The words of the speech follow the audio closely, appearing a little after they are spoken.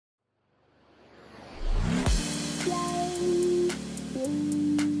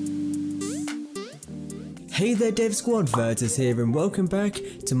Hey there Dev Squad, Virtus here and welcome back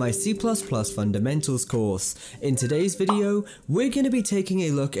to my C++ Fundamentals course. In today's video, we're going to be taking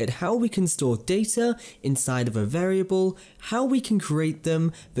a look at how we can store data inside of a variable, how we can create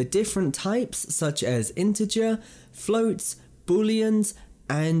them, the different types such as integer, floats, booleans,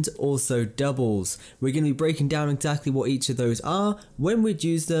 and also doubles. We're going to be breaking down exactly what each of those are, when we'd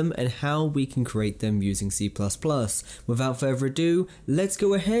use them, and how we can create them using C++. Without further ado, let's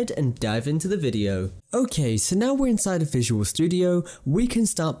go ahead and dive into the video. Okay, so now we're inside of Visual Studio, we can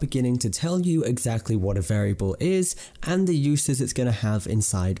start beginning to tell you exactly what a variable is and the uses it's going to have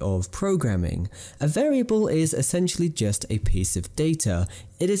inside of programming. A variable is essentially just a piece of data.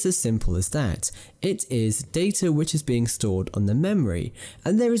 It is as simple as that. It is data which is being stored on the memory,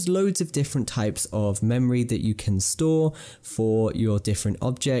 and there is loads of different types of memory that you can store for your different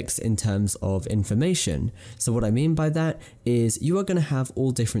objects in terms of information. So what I mean by that is you are going to have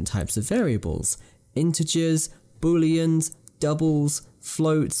all different types of variables. Integers, booleans, doubles,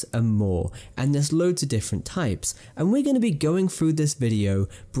 floats, and more, and there's loads of different types, and we're going to be going through this video,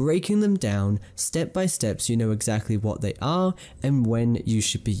 breaking them down step by step so you know exactly what they are and when you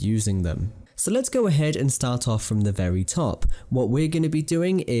should be using them. So let's go ahead and start off from the very top. What we're going to be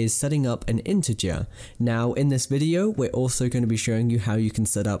doing is setting up an integer. Now in this video we're also going to be showing you how you can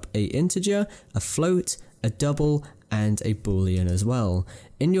set up an integer, a float, a double, and a boolean as well.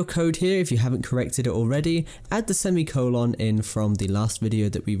 In your code here, if you haven't corrected it already, add the semicolon in from the last video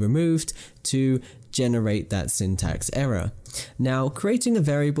that we removed to generate that syntax error. Now, creating a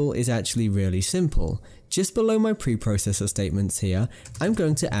variable is actually really simple. Just below my preprocessor statements here, I'm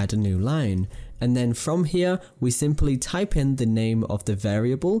going to add a new line. And then from here, we simply type in the name of the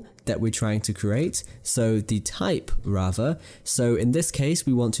variable that we're trying to create, so the type rather. So in this case,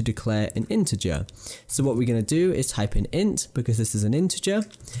 we want to declare an integer. So what we're going to do is type in int, because this is an integer.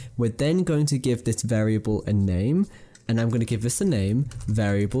 We're then going to give this variable a name, and I'm going to give this a name,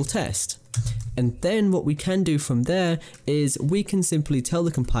 variable test. And then what we can do from there is we can simply tell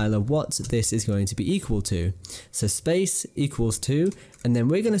the compiler what this is going to be equal to. So space equals 2, and then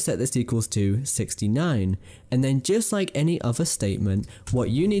we're going to set this equals to 69. And then just like any other statement, what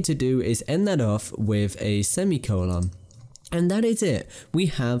you need to do is end that off with a semicolon. And that is it. We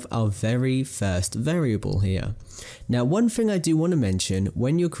have our very first variable here. Now, one thing I do want to mention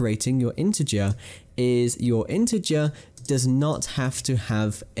when you're creating your integer is your integer does not have to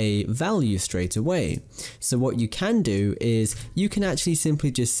have a value straight away. So what you can do is you can actually simply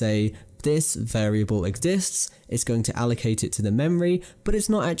just say this variable exists, it's going to allocate it to the memory, but it's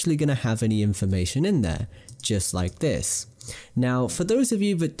not actually going to have any information in there, just like this. Now, for those of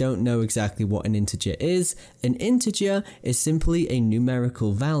you that don't know exactly what an integer is simply a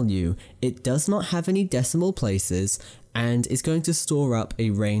numerical value. It does not have any decimal places, and is going to store up a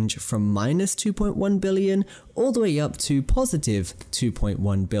range from minus 2.1 billion all the way up to positive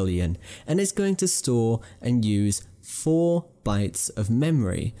 2.1 billion, and it's going to store and use 4 bytes of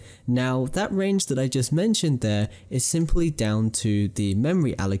memory. Now, that range that I just mentioned there is simply down to the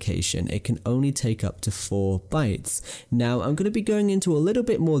memory allocation. It can only take up to 4 bytes. Now, I'm going to be going into a little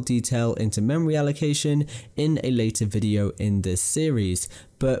bit more detail into memory allocation in a later video in this series,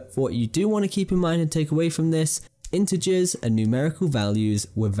 but what you do want to keep in mind and take away from this: integers are numerical values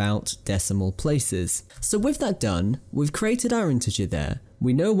without decimal places. So with that done, we've created our integer there.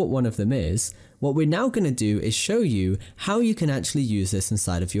 We know what one of them is. What we're now going to do is show you how you can actually use this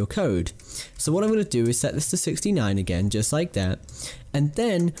inside of your code. So what I'm going to do is set this to 69 again, just like that. And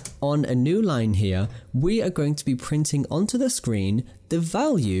then on a new line here, we are going to be printing onto the screen the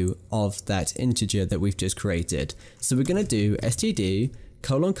value of that integer that we've just created. So we're going to do std :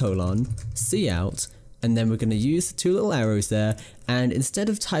 cout, and then we're going to use the 2 little arrows there, and instead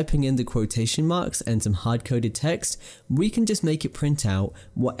of typing in the quotation marks and some hard-coded text, we can just make it print out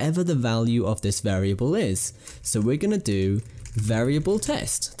whatever the value of this variable is. So we're going to do variable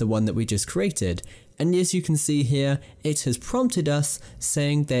test, the one that we just created, and as you can see here, it has prompted us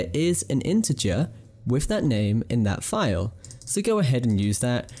saying there is an integer with that name in that file. So go ahead and use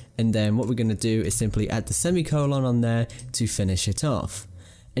that, and then what we're going to do is simply add the semicolon on there to finish it off.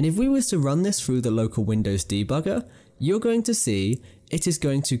 And if we was to run this through the local Windows debugger, you're going to see it is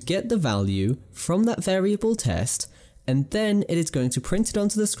going to get the value from that variable test, and then it is going to print it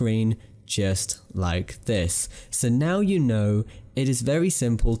onto the screen just like this. So now you know it is very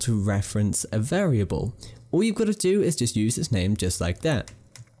simple to reference a variable. All you've got to do is just use its name just like that.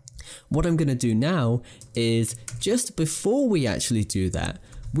 What I'm going to do now is, just before we actually do that,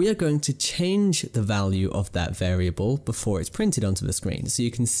 we are going to change the value of that variable before it's printed onto the screen, so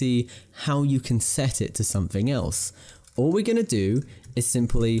you can see how you can set it to something else. all we're going to do is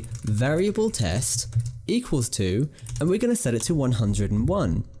simply variable test equals to, and we're going to set it to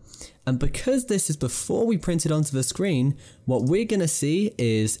 101. And because this is before we print it onto the screen, what we're going to see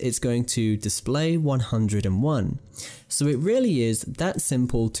is it's going to display 101. So it really is that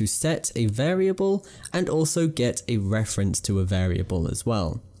simple to set a variable and also get a reference to a variable as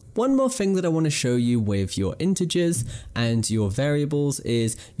well. One more thing that I want to show you with your integers and your variables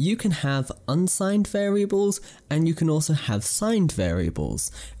is you can have unsigned variables and you can also have signed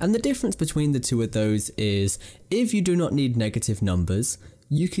variables. And the difference between the two of those is if you do not need negative numbers,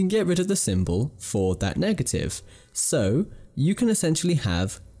 you can get rid of the symbol for that negative. So you can essentially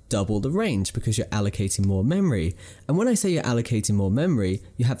have double the range because you're allocating more memory. And when I say you're allocating more memory,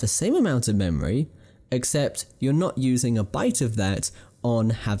 you have the same amount of memory, except you're not using a byte of that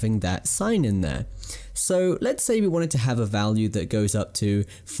on having that sign in there. So let's say we wanted to have a value that goes up to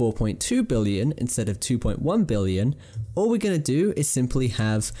 4.2 billion instead of 2.1 billion. All we're going to do is simply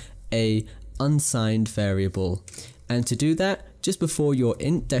have a unsigned variable. And to do that, just before your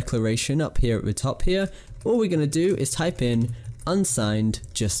int declaration up here at the top here, all we're going to do is type in unsigned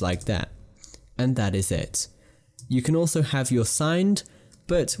just like that. And that is it. You can also have your signed,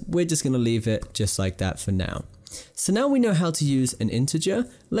 but we're just going to leave it just like that for now. So now we know how to use an integer,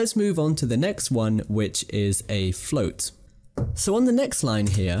 let's move on to the next one, which is a float. So on the next line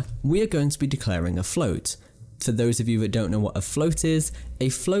here, we are going to be declaring a float. For those of you that don't know what a float is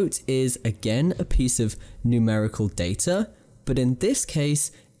again a piece of numerical data, but in this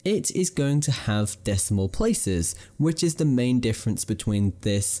case, it is going to have decimal places, which is the main difference between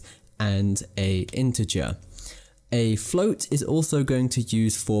this and an integer. A float is also going to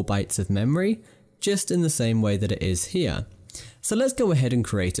use 4 bytes of memory, just in the same way that it is here. So let's go ahead and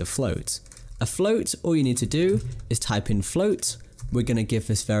create a float. A float, all you need to do is type in float. We're going to give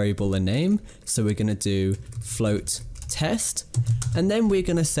this variable a name, so we're going to do float test, and then we're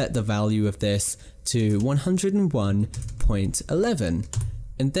going to set the value of this to 101.11.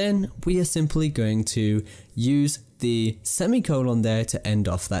 And then we are simply going to use the semicolon there to end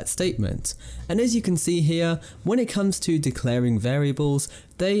off that statement. And as you can see here, when it comes to declaring variables,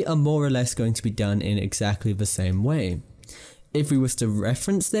 they are more or less going to be done in exactly the same way. If we was to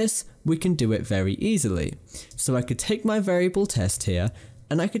reference this, we can do it very easily. So I could take my variable test here,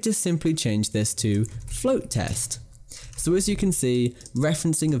 and I could just simply change this to float test. So as you can see,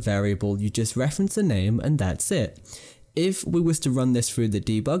 referencing a variable, you just reference the name and that's it. If we was to run this through the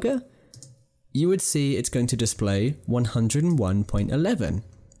debugger, you would see it's going to display 101.11.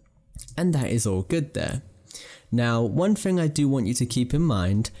 And that is all good there. Now, one thing I do want you to keep in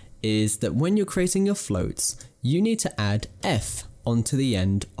mind is that when you're creating your floats, you need to add f onto the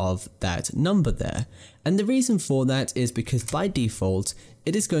end of that number there. And the reason for that is because by default,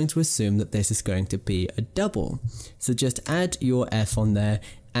 it is going to assume that this is going to be a double. So just add your f on there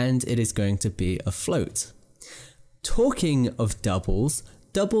and it is going to be a float. Talking of doubles,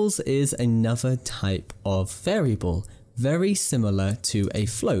 doubles is another type of variable, very similar to a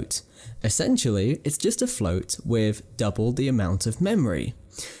float. Essentially, it's just a float with double the amount of memory.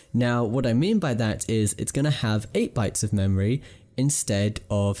 Now, what I mean by that is it's going to have 8 bytes of memory instead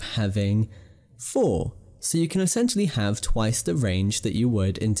of having 4. So you can essentially have twice the range that you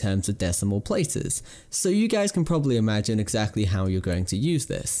would in terms of decimal places. So you guys can probably imagine exactly how you're going to use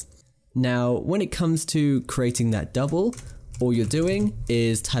this. Now, when it comes to creating that double, all you're doing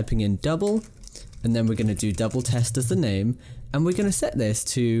is typing in double, and then we're going to do double test as the name, and we're going to set this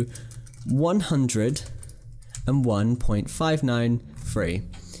to 101.593.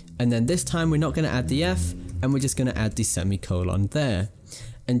 And then this time we're not going to add the F, and we're just going to add the semicolon there.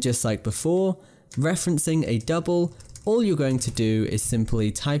 And just like before, referencing a double, all you're going to do is simply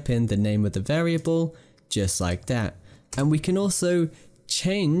type in the name of the variable, just like that. And we can also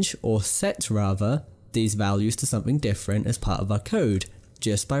change, or set rather, these values to something different as part of our code,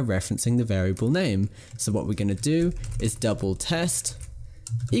 just by referencing the variable name. So what we're going to do is double test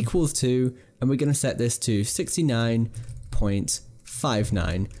equals to, and we're going to set this to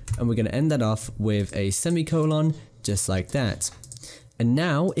 69.59, and we're going to end that off with a semicolon, just like that. And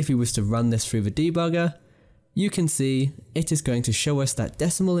now, if we was to run this through the debugger, you can see it is going to show us that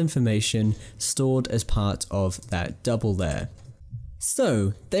decimal information stored as part of that double there.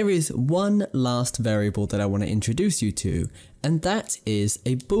 So, there is one last variable that I want to introduce you to, and that is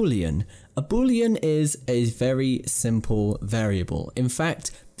a Boolean. A Boolean is a very simple variable. In fact,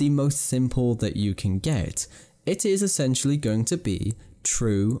 the most simple that you can get. It is essentially going to be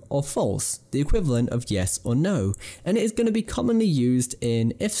true or false, the equivalent of yes or no, and it is going to be commonly used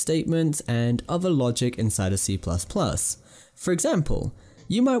in if statements and other logic inside of C++. For example,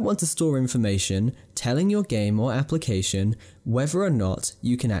 You might want to store information telling your game or application whether or not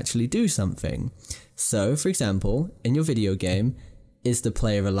you can actually do something. So, for example, in your video game, is the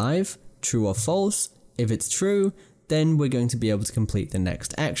player alive? True or false? If it's true, then we're going to be able to complete the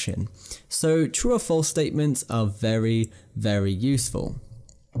next action. So true or false statements are very, very useful.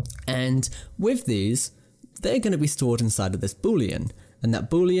 And with these, they're going to be stored inside of this Boolean, and that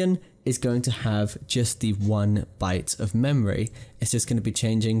Boolean is going to have just the 1 byte of memory. It's just going to be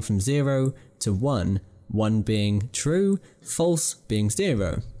changing from 0 to 1, 1 being true, false being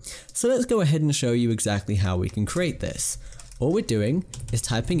 0. So let's go ahead and show you exactly how we can create this. All we're doing is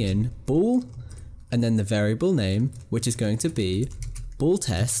typing in bool, and then the variable name, which is going to be bool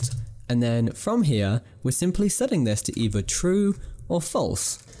test, and then from here, we're simply setting this to either true or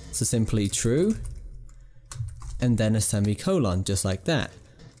false. So simply true, and then a semicolon, just like that.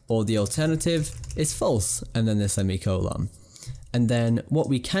 Or the alternative is false, and then the semicolon. And then what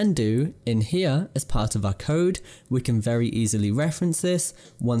we can do in here as part of our code, we can very easily reference this.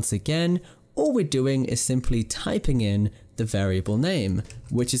 Once again, all we're doing is simply typing in the variable name,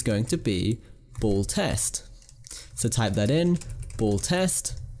 which is going to be bool test. So type that in, bool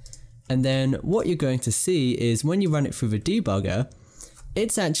test, and then what you're going to see is when you run it through the debugger,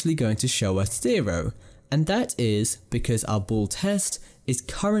 it's actually going to show us 0, and that is because our bool test is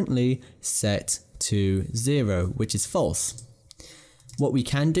currently set to 0, which is false. What we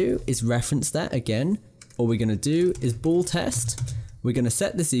can do is reference that again. All we're going to do is bool test, we're going to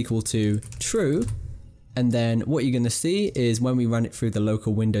set this equal to true, and then what you're going to see is when we run it through the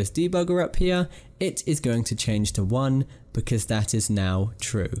local Windows debugger up here, it is going to change to 1 because that is now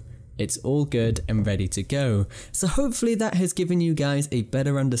true. It's all good and ready to go. So hopefully that has given you guys a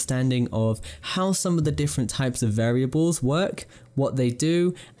better understanding of how some of the different types of variables work, what they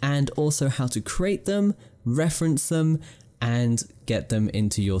do, and also how to create them, reference them, and get them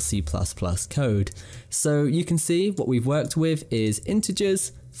into your C++ code. So you can see what we've worked with is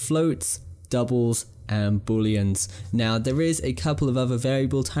integers, floats, doubles, and booleans. Now there is a couple of other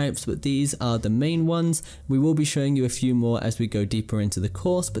variable types, but these are the main ones. We will be showing you a few more as we go deeper into the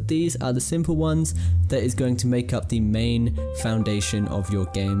course, but these are the simple ones that is going to make up the main foundation of your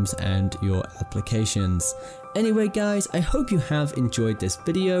games and your applications. Anyway guys, I hope you have enjoyed this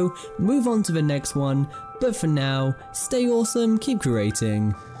video. Move on to the next one, but for now, stay awesome, keep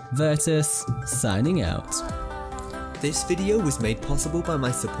creating. Virtus, signing out. This video was made possible by my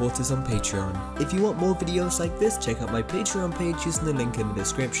supporters on Patreon. If you want more videos like this, check out my Patreon page using the link in the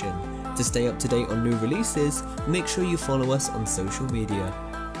description. To stay up to date on new releases, make sure you follow us on social media.